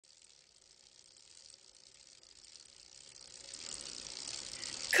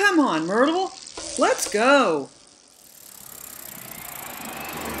on, Myrtle. Let's go.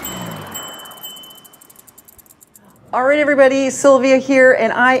 All right, everybody, Sylvia here,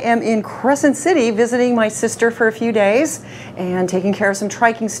 and I am in Crescent City visiting my sister for a few days and taking care of some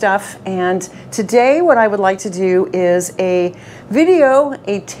triking stuff. And today what I would like to do is a video,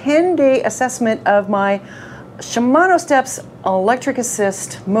 a 10-day assessment of my Shimano Steps electric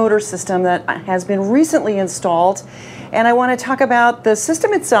assist motor system that has been recently installed. And I want to talk about the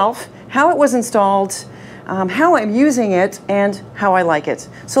system itself, how it was installed, how I'm using it, and how I like it.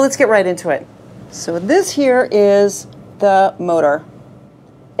 So let's get right into it. So this here is the motor,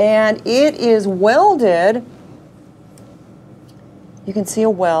 and it is welded, you can see a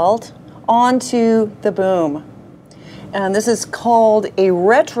weld, onto the boom. And this is called a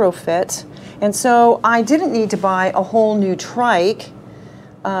retrofit, and so I didn't need to buy a whole new trike.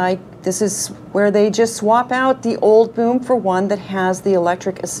 This is where they just swap out the old boom for one that has the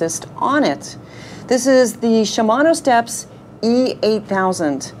electric assist on it. This is the Shimano Steps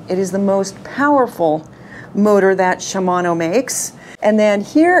E8000. It is the most powerful motor that Shimano makes. And then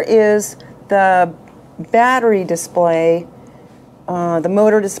here is the battery display. The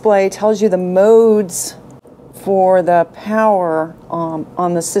motor display tells you the modes for the power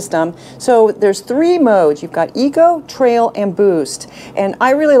on the system. So there's 3 modes. You've got Eco, Trail, and Boost. And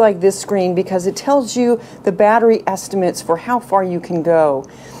I really like this screen because it tells you the battery estimates for how far you can go.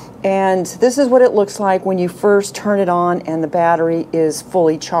 And this is what it looks like when you first turn it on and the battery is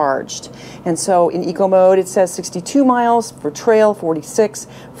fully charged. And so in Eco mode it says 62 miles, for Trail 46,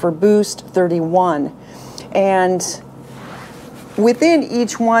 for Boost 31. And within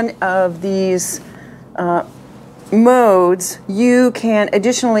each one of these modes you can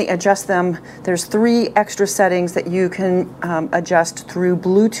additionally adjust them. There's 3 extra settings that you can adjust through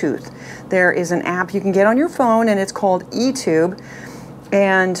Bluetooth. There is an app you can get on your phone and it's called eTube.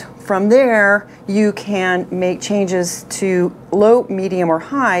 And from there, you can make changes to low, medium, or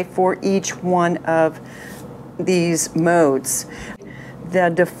high for each one of these modes. The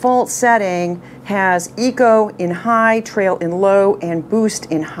default setting has Eco in high, Trail in low, and Boost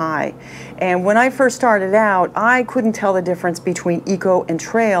in high. And when I first started out, I couldn't tell the difference between Eco and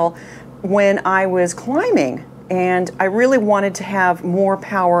Trail when I was climbing. And I really wanted to have more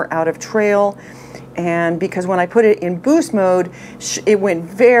power out of Trail. And because when I put it in boost mode, it went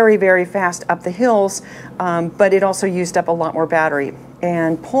very, very fast up the hills, but it also used up a lot more battery.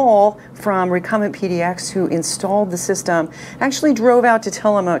 And Paul from Recumbent PDX, who installed the system, actually drove out to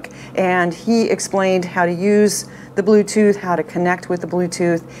Tillamook, and he explained how to use the Bluetooth, how to connect with the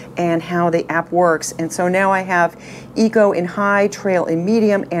Bluetooth, and how the app works. And so now I have Eco in high, Trail in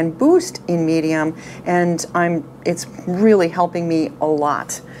medium, and Boost in medium, and it's really helping me a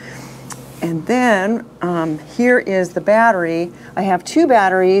lot. And then here is the battery. I have 2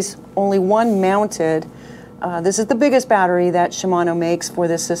 batteries, only one mounted. This is the biggest battery that Shimano makes for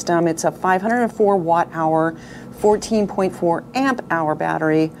this system. It's a 504 watt-hour, 14.4 amp-hour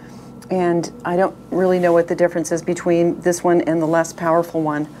battery. And I don't really know what the difference is between this one and the less powerful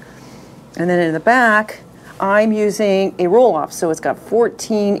one. And then in the back, I'm using a roll-off. So it's got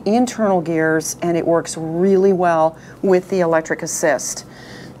 14 internal gears, and it works really well with the electric assist.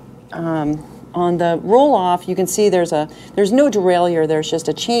 On the roll-off, you can see there's no derailleur, there's just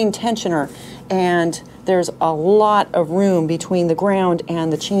a chain tensioner, and there's a lot of room between the ground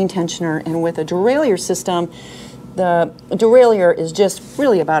and the chain tensioner. And with a derailleur system, the derailleur is just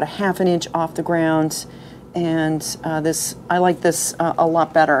really about a ½ inch off the ground, and I like this a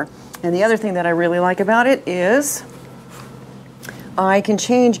lot better. And the other thing that I really like about it is I can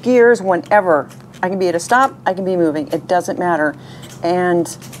change gears whenever. I can be at a stop, I can be moving, it doesn't matter.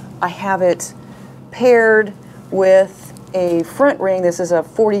 And I have it paired with a front ring. This is a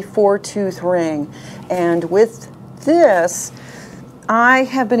 44 tooth ring. And with this, I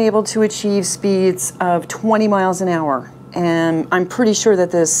have been able to achieve speeds of 20 miles an hour. And I'm pretty sure that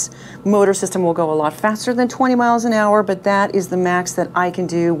this motor system will go a lot faster than 20 miles an hour, but that is the max that I can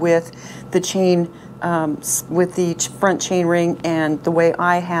do with the chain, with the front chain ring and the way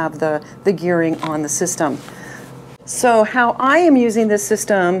I have the gearing on the system. So how I am using this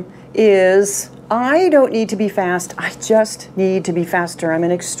system is I don't need to be fast, I just need to be faster. I'm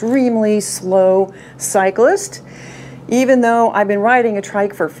an extremely slow cyclist. Even though I've been riding a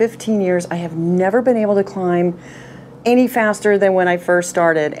trike for 15 years, I have never been able to climb any faster than when I first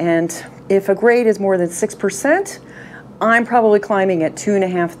started. And if a grade is more than 6%, I'm probably climbing at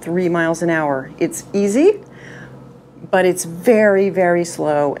 2.5, 3 miles an hour. It's easy, but it's very, very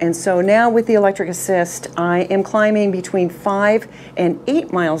slow. And so now with the electric assist, I am climbing between 5 and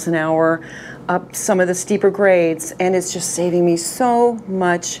 8 miles an hour up some of the steeper grades, and it's just saving me so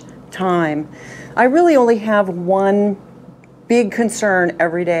much time. I really only have one big concern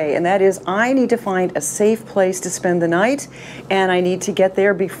every day, and that is I need to find a safe place to spend the night, and I need to get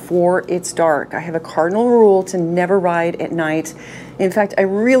there before it's dark. I have a cardinal rule to never ride at night. In fact, I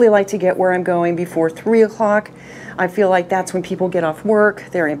really like to get where I'm going before 3 o'clock. I feel like that's when people get off work,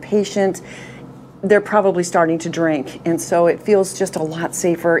 they're impatient, they're probably starting to drink, and so it feels just a lot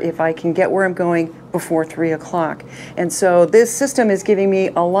safer if I can get where I'm going before 3 o'clock. And so this system is giving me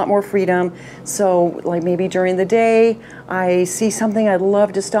a lot more freedom. So like maybe during the day I see something I'd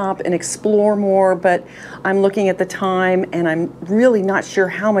love to stop and explore more, but I'm looking at the time and I'm really not sure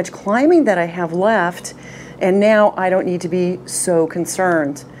how much climbing that I have left, and now I don't need to be so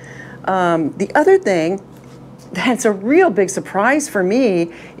concerned. The other thing that's a real big surprise for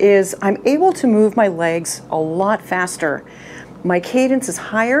me is I'm able to move my legs a lot faster. My cadence is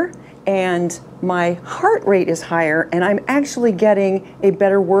higher and my heart rate is higher, and I'm actually getting a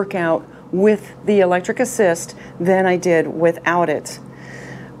better workout with the electric assist than I did without it.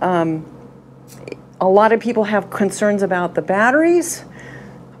 A lot of people have concerns about the batteries,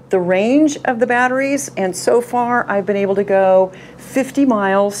 the range of the batteries, and so far I've been able to go 50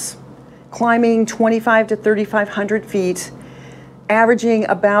 miles, climbing 2,500 to 3,500 feet, averaging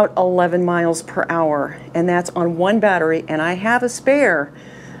about 11 miles per hour, and that's on one battery, and I have a spare.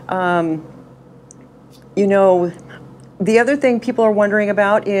 You know, the other thing people are wondering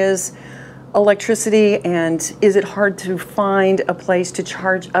about is electricity, and is it hard to find a place to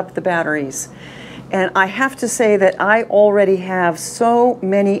charge up the batteries? And I have to say that I already have so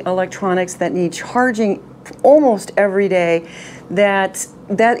many electronics that need charging almost every day that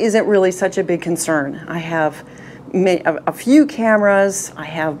isn't really such a big concern. I have a few cameras, I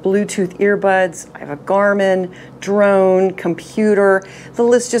have Bluetooth earbuds, I have a Garmin, drone, computer. The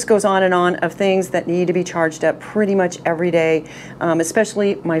list just goes on and on of things that need to be charged up pretty much every day,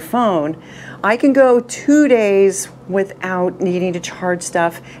 especially my phone. I can go 2 days without needing to charge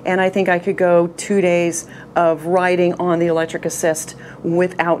stuff, and I think I could go 2 days of riding on the electric assist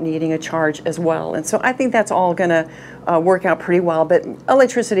without needing a charge as well. And so I think that's all gonna work out pretty well, but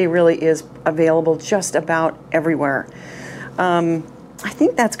electricity really is available just about everywhere. I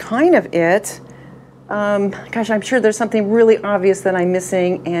think that's kind of it. Gosh, I'm sure there's something really obvious that I'm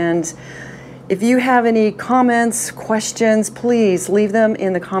missing, and if you have any comments, questions, please leave them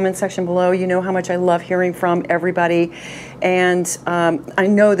in the comment section below. You know how much I love hearing from everybody, and I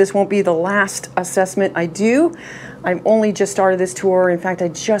know this won't be the last assessment I do. I've only just started this tour. In fact, I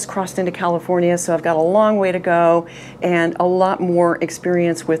just crossed into California, so I've got a long way to go and a lot more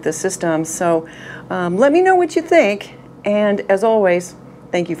experience with the system. So let me know what you think, and as always,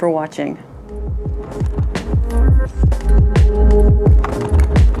 thank you for watching.